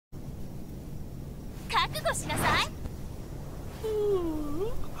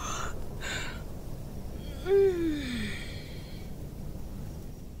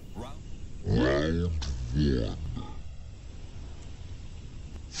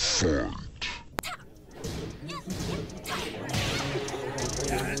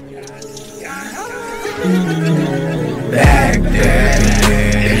Back then,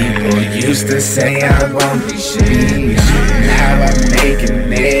 people used to say I won't be shit. Now I'm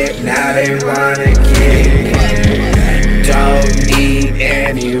making it, now they wanna kick it. Don't need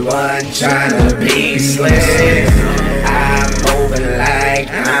anyone tryna be slick. I'm moving like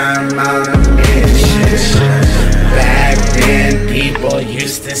I'm on a mission. Back then, people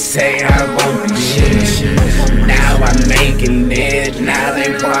used to say I won't be shit. Now I'm making it, now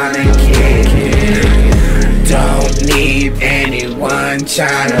they wanna kick it. Don't need anyone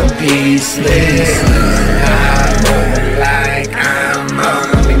tryna be slick. I'm moving like I'm on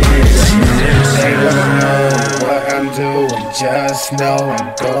a mission. They don't know what I'm doing, just know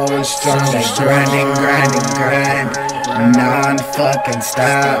I'm going strong. Like grind, non-fucking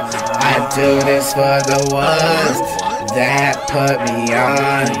stop. I do this for the ones that put me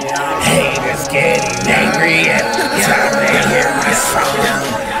on. Haters getting angry every time they hear my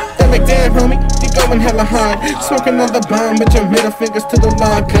song. Like damn homie, you going hella hard. Smoking on the bomb with your middle fingers to the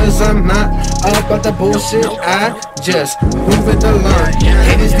law. Cause I'm not about the bullshit, I just move it along.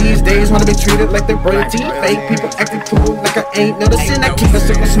 Haters these days wanna be treated like they're royalty. Fake people acting cool like I ain't noticing. I keep a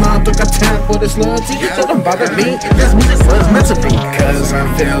circle small, don't got time for this loyalty. So don't bother me if this music was meant to be. Cause I'm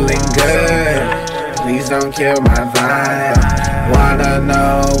feeling good, please don't kill my vibe. Wanna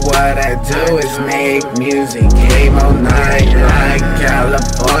know what I do is make music, game all night like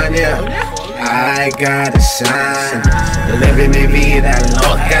California. I gotta shine, living mi vida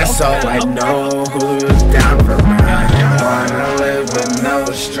loca, so I know who's down for mine. Wanna live with no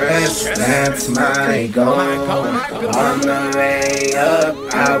stress, that's my goal. On the way up,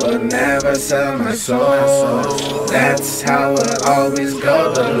 I will never sell my soul. That's how it always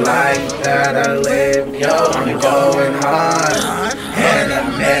goes, the life that I live, yo. I'm going hard, and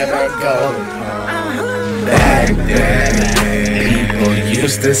I'm never going home. Back then, people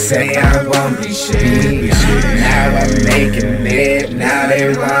used to say I won't be shit. Now I'm making it, now they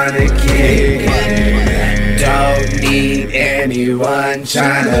wanna kick it. Don't need anyone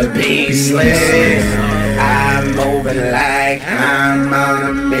tryna be slick. I'm moving like I'm on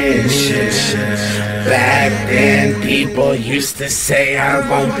a mission. Back then, people used to say I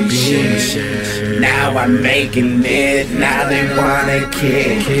won't be shit. Now I'm making it, now they wanna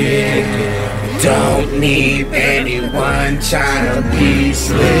kick it. Don't need anyone tryna be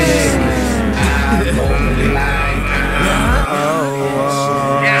slick. I'm moving like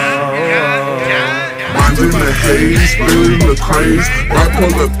in the haze, feeling the craze,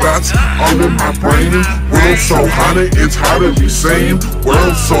 bipolar thoughts all in my brain. World so hot, it's hard to be sane.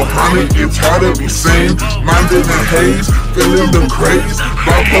 World so hot, it's hard to be sane. Mind in the haze, feeling the craze,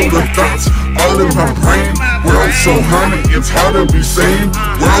 bipolar thoughts all in my brain. World so hot, it's hard to be sane.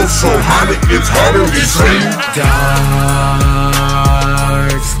 World so hot, it's hard to be sane.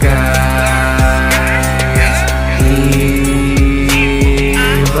 Dark skies,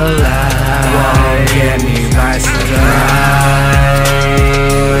 evil eyes, won't get me by surprise.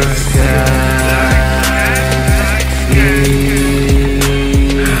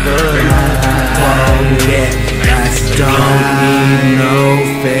 Evil eyes won't get me by surprise. Don't need no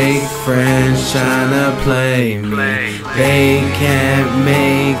fake friends tryna play me. They can't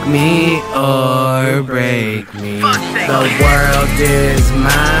make me or break me. The world is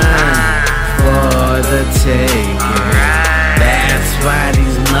mine for the taking. That's why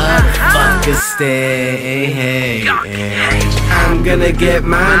these motherfuckers stay hating. I'm gonna get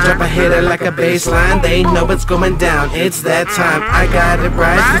mine, drop a hitter like a baseline. They know what's going down, it's that time. I got it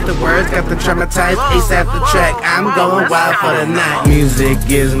right, since the words got them traumatized. ASAP the track, I'm going wild for the night. Music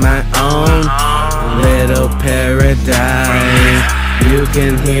is my own little paradise. You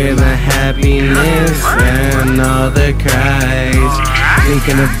can hear the happiness and all the cries.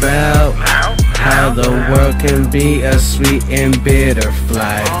 Thinking about how the world can be a sweet and bitter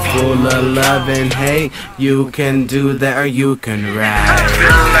flight, full of love and hate. You can do that or you can ride. I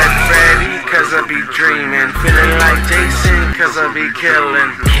feel like Freddy cause I be dreaming, feeling like Jason cause I be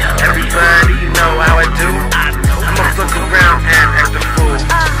killing. Everybody know how I do, I'ma fuck around and act a fool.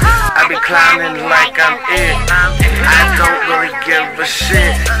 I be clowning like I'm it, I don't really give a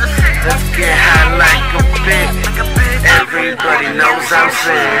shit. Let's get high like a bitch. everybody knows I'm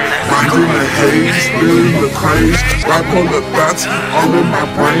sin. Minding the haze, feeling the craze. Bipolar thoughts all in my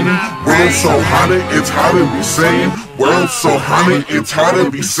brain. World so hot, it's hard to be sane. World so hot, it's hard to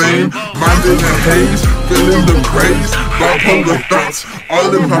be sane. Minding the haze, feeling the craze. Bipolar thoughts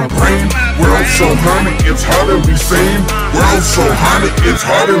all in my brain. World so hot, it's hard to be sane. World so hot, it's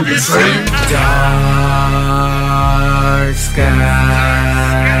hard to be sane. Dark skies,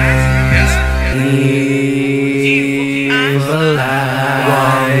 evil eyes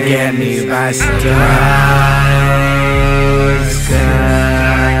won't get me by dark skies,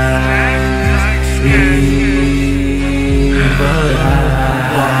 evil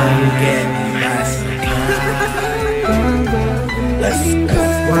eyes won't get me by Let's go.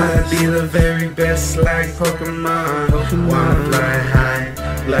 Wanna be the very best like Pokemon. Wanna fly high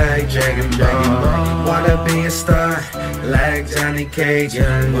like Dragon Ball. Wanna be a star like Johnny Cage.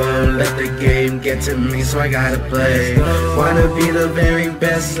 Won't let the game get to me, so I gotta play. Wanna be the very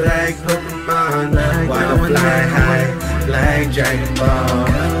best like Pokemon. Wanna fly high like Dragon Ball.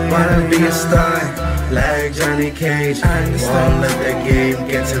 Wanna be a star like Johnny Cage. Won't let the game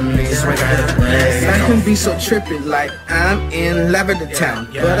get to me, so I gotta play. I can be so trippy like I'm in Lavender Town,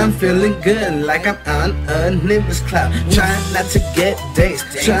 but I'm feeling good like I'm on a Nimbus cloud. Trying not to get dazed,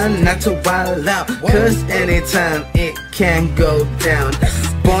 trying not to wild out, cause anytime it can go down.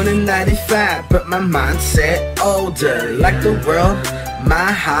 Born in 95, but my mindset older. Like the world,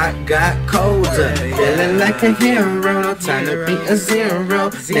 my heart got colder. Feeling like a hero, no time to be a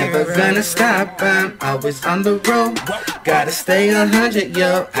zero. Never gonna stop, I'm always on the road. Gotta stay 100,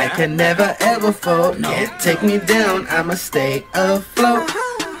 yo, I can never ever fold. Can't take me down, I'ma stay afloat.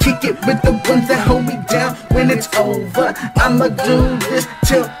 Kick it with the ones that hold me down when it's over. I'ma do this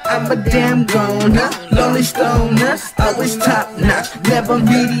till I'm a damn goner. Lonely stoner, always top notch, never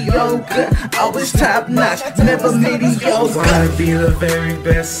mediocre. Always top notch, never mediocre. Wanna be the very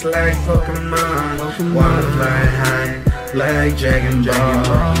best like Pokemon. Wanna fly high like Dragon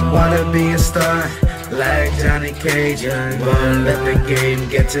Ball. Wanna be a star like Johnny Cage. Won't let the game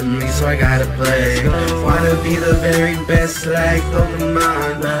get to me, so I gotta play. Wanna be the very best like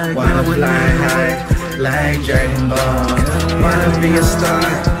Pokemon. Wanna fly high like Dragon Ball. Wanna be a star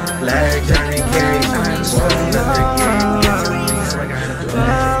like Johnny Cage. Won't let the game get to me, so I gotta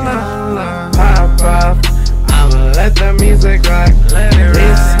play. Pop off, I'ma let the music rock.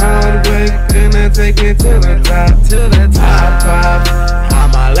 This hard work gonna take me to the top. Pop off,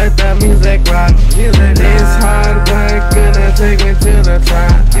 I'ma let the music rock. This hard work gonna take me to the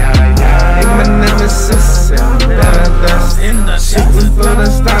top. Ain't my nemesis in the dust. Shooting for the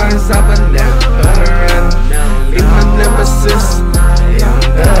stars, I would never run. Ain't my nemesis in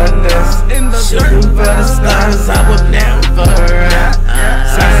the dust. Shooting for the stars, I would never run.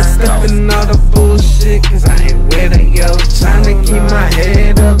 Sidestepping all the bullshit, cause I ain't with it, yo. Trying to keep my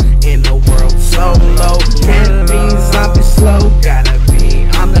head up in the world so low. Can't be zombie slow, gotta be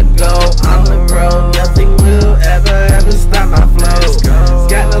on the go, on the road. Nothing will ever stop my flow.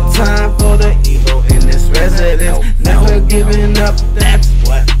 Got no time for the evil in this residence. Never giving up, that's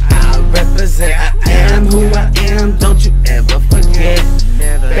what I represent. I am who I am, don't you ever forget.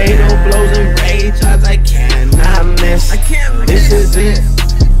 Fatal blows and rage, odds I cannot miss. This is it,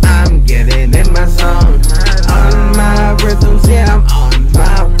 I'm getting in my zone. On my rhythms, yeah, I'm on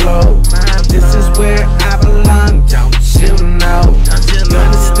my flow. This is where I belong, don't you know?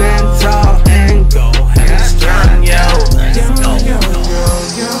 Gonna stand tall and go headstrong, yo.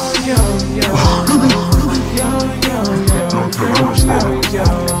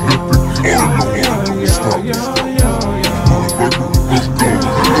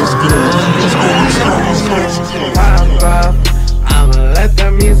 Pop off, I'ma let the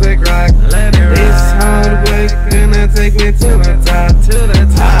music rock. This hard work gonna take me to the top.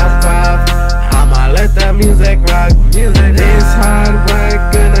 Pop off, I'ma let the music rock. This hard work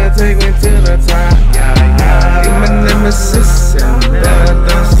gonna take me to the top. Ain't my nemesis in the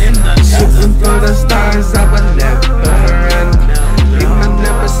dust. Shooting for the stars, I would never run. Ain't my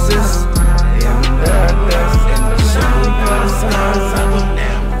nemesis in the dust. Shooting for the stars, I would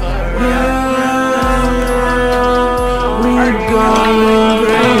never run. We're going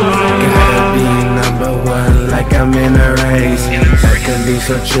crazy. Gotta be number one like I'm in a race. I can be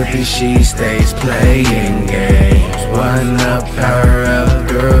so trippy, she stays playing games. One up, power up,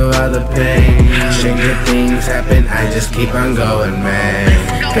 through all the pain. Stranger things happen, I just keep on going, man.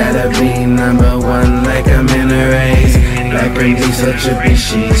 Gotta be number one like I'm in a race. Like can be so trippy,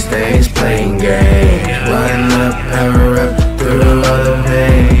 she stays playing games. One up, power up, through all the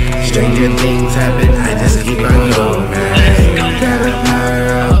pain. Stranger things happen, I just keep on going, man. Gotta power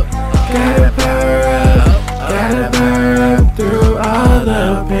up, gotta power up, gotta power up.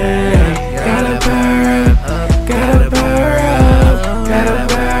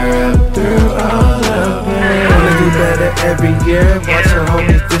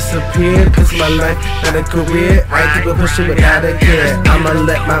 disappear. Cause my life, not a career. I keep it pushing without a care. I'ma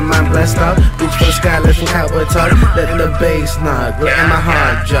let my mind blast off. Reach for the sky, let some cowboy talk. Let the bass knock, letting my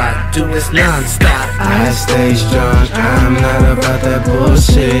heart drop. Do this non-stop. I stay strong, I'm not about that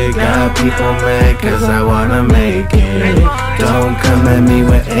bullshit. Got people mad cause I wanna make it. Don't come at me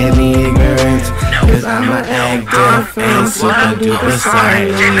with any ignorance, cause I'ma act deaf and super duper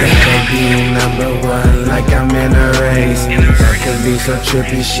silent. Gotta be number one like I'm in a race. That could be so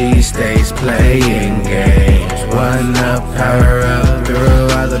trippy, she stays playing games. One up, power up, through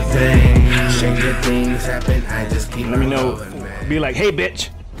all the pain. Stranger things happen, I just keep. Let me know. Be like, hey bitch,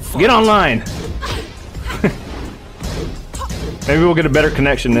 get online. Maybe we'll get a better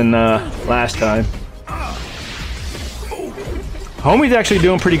connection than last time. Homie's actually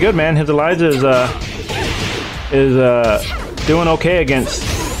doing pretty good, man. His Eliza is doing okay against.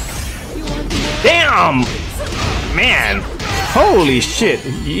 Damn, man! Holy shit!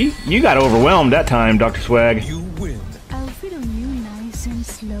 You got overwhelmed that time, Dr. Swag.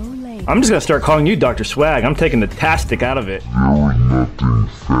 I'm just gonna start calling you Dr. Swag. I'm taking the tastic out of it. There was nothing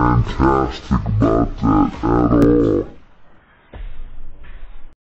fantastic about that at all.